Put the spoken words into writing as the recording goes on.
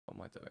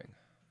am I doing?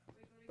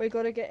 We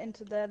gotta get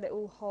into their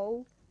little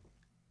hole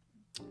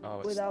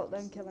Oh, without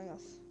them killing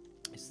us.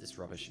 it's this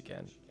rubbish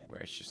again,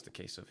 where it's just a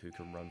case of who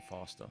can run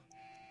faster.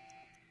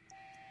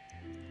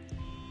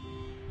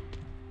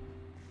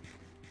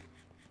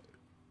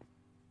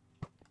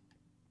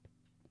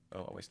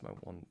 Oh, I wasted my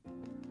one.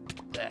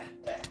 There.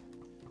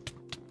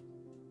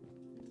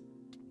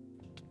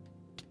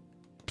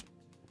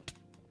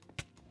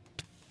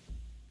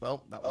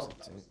 Well, that was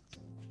it.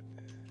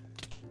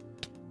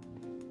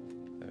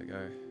 There we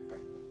go.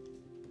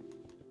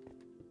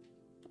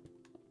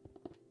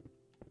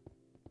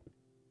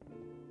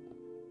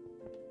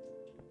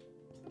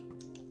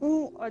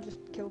 Oh, I just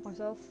killed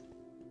myself.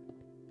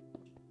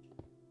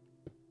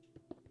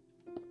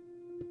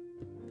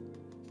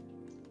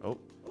 Oh.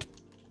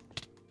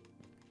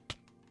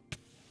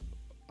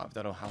 I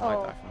don't know how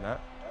I died from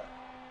that.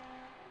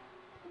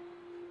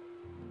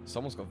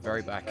 Someone's got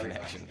very bad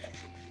connection.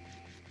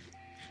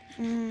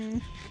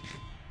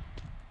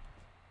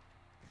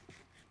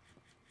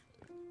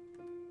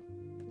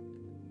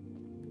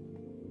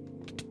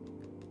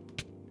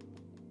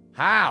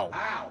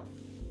 How?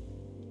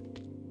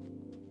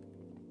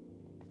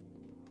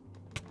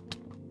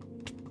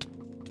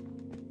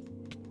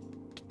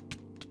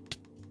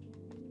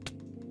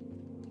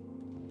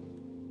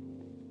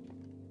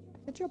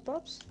 Good job,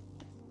 Bubs.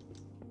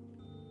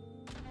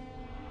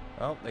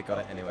 Oh, they got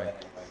it anyway.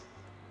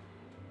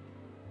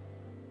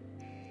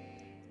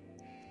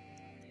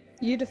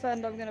 You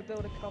defend, I'm gonna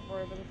build a cover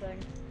over the thing.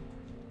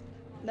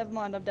 Never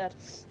mind, I'm dead.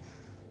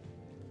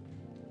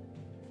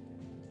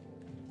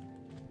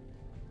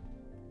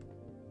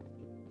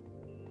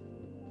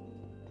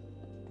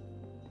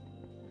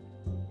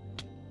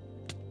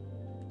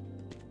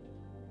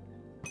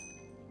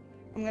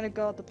 I'm gonna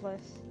guard the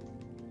place.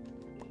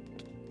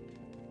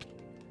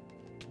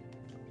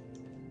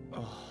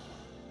 Oh.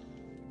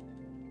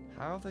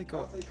 How have they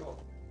got...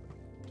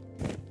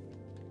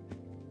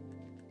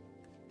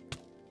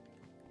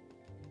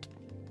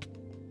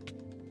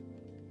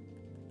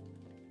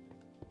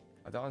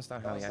 I don't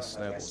understand how he has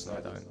snowballs and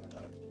I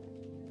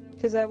don't.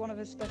 Because they're one of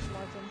his special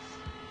items.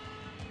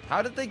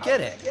 How did they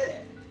get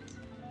it?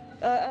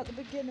 At the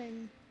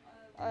beginning,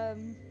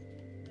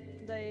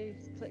 they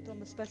clicked on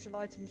the special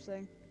items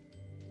thing.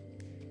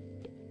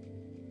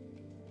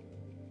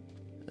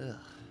 Ugh.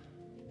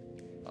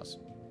 That's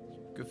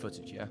good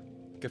footage, yeah?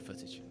 Good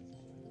footage.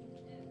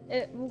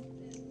 It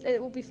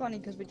will be funny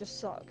because we just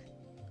suck.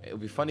 It'll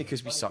be funny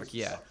because we suck,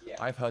 yeah.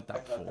 I've heard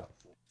that before.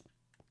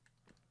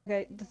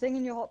 Okay, the thing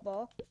in your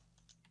hotbar.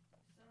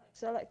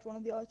 Select one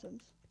of the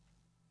items.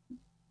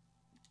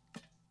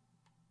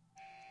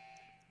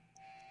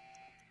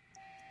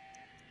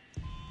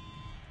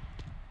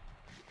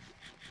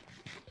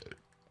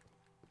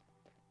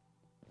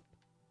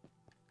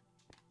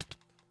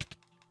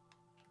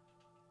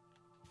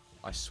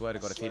 I swear to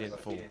God, if he didn't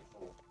fall.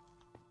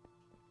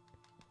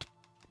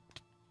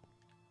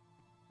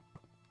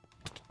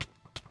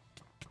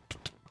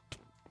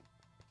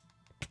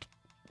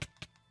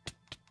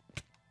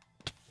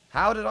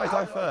 How did I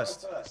die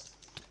first?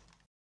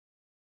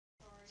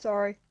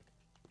 Sorry.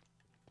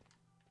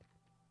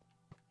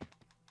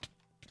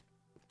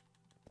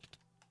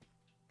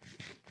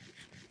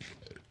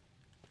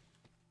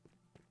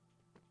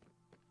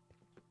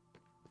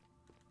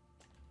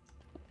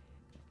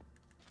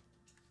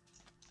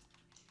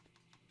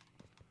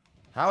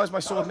 How is my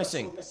sword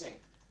missing?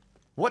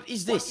 What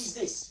is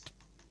this?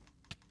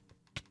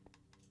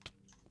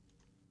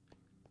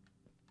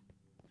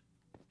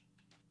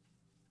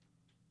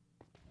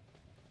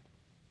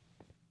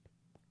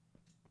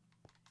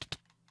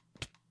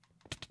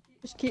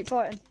 Just keep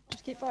fighting.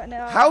 Just keep fighting it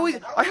out. How is...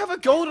 I have a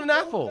golden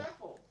apple!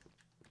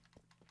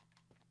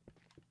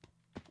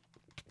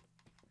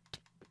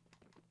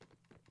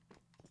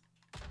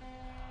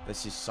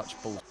 This is such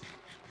bull...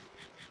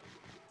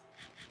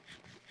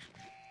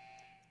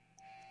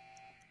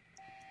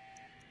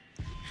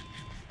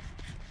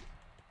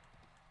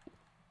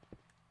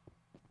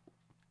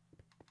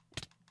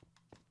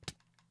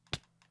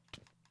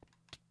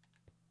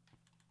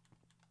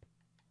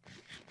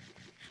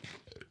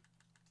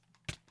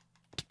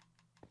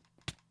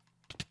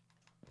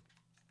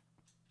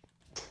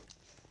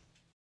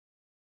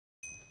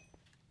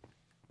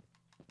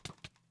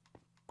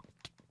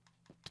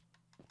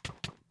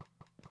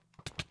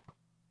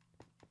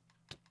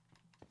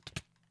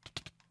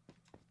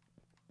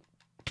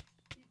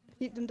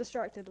 Keep them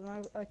distracted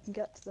and I can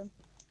get to them.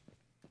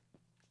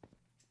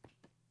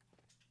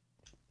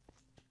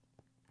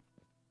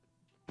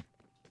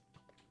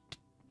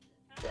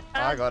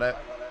 I got it.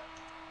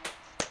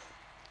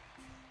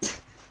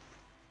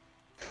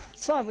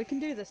 It's fine, we can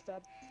do this,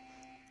 Beb.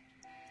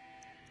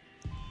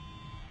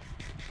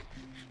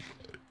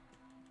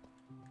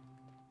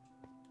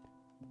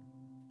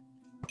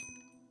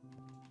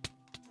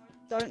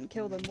 Don't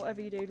kill them,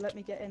 whatever you do, let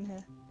me get in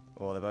here.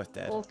 Oh, they're both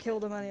dead. Or kill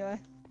them anyway.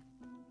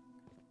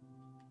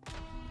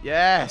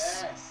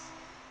 Yes!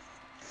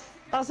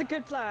 That's a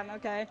good plan,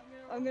 okay.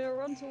 I'm gonna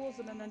run towards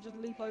them and then just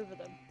leap over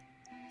them.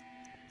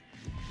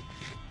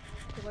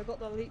 Because I got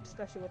the leap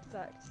special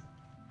effect.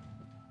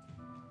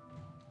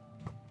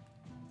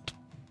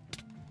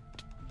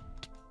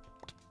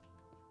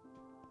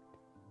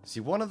 See,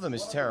 one of them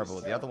is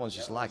terrible, the other one's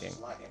just lagging.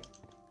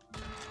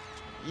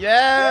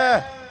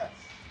 Yeah!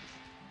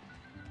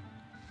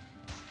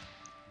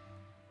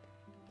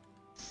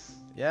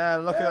 Yeah,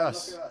 look at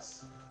us.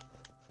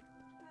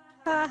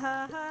 Ha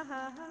ha ha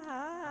ha ha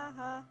ha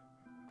ha.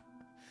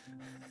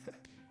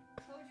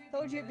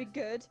 Told you it'd be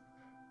good.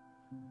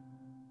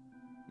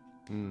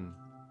 Hmm.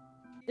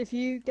 If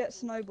you get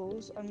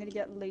snowballs, I'm gonna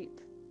get leap.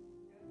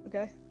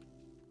 Okay?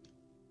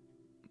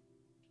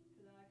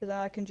 So then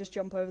I can just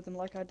jump over them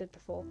like I did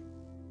before.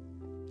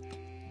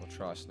 We'll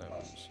try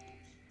snowballs.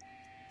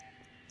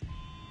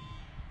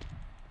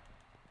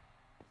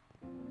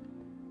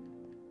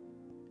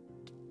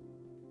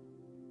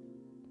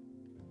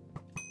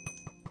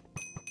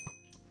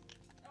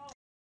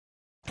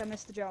 I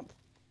missed the jump.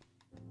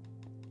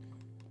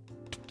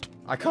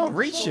 I can't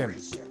reach him!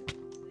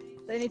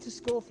 They need to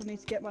score for me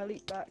to get my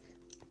leap back.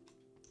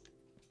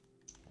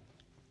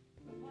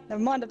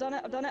 Never mind, I've done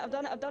it, I've done it, I've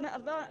done it, I've done it,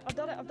 I've done it, I've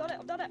done it, I've done it,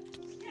 I've done it!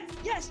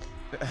 Yes!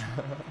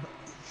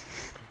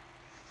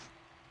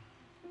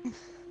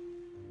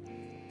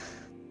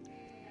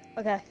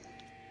 Okay.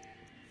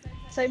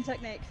 Same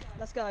technique,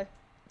 let's go.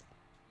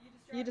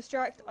 You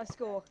distract, I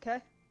score, okay?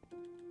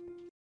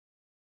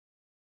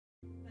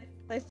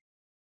 They've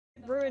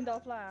ruined our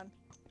plan.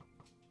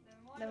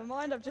 Never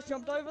mind, I've just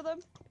jumped over them.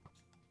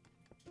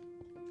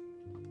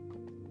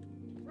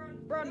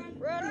 Run,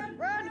 run, run,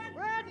 run,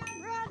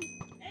 run!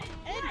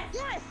 In!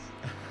 Yes!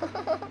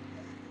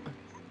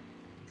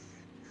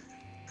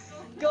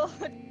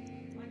 God!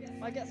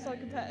 I get so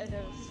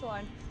competitive, it's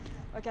fine.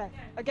 Okay,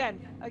 again.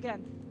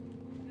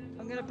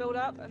 I'm gonna build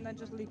up and then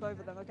just leap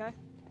over them, okay?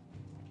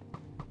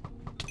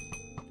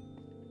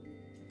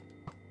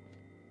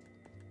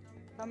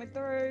 Coming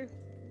through.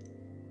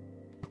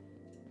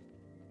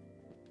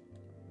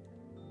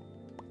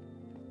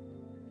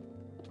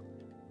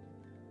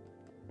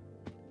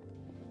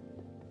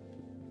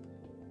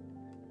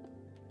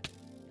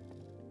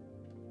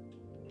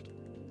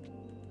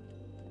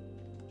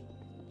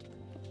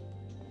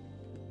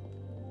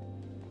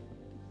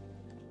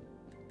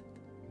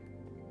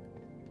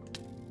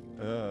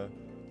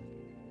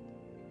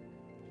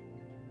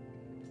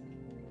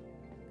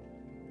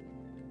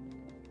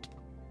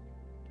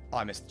 Oh,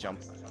 I missed the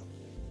jump.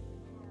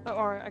 Don't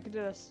worry, I can do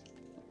this.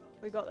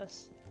 We got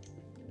this.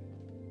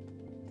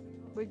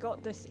 We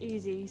got this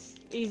easies.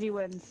 Easy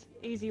wins.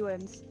 Easy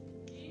wins.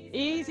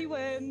 Easy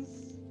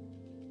wins!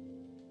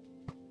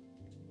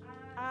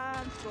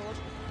 And scored.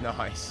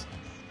 Nice.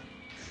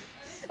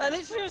 I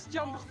literally just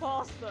jumped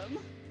past them.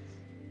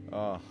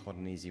 Oh, what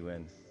an easy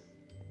win.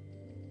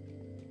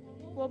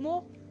 One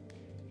more,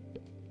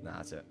 Nah,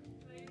 that's it.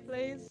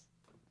 please.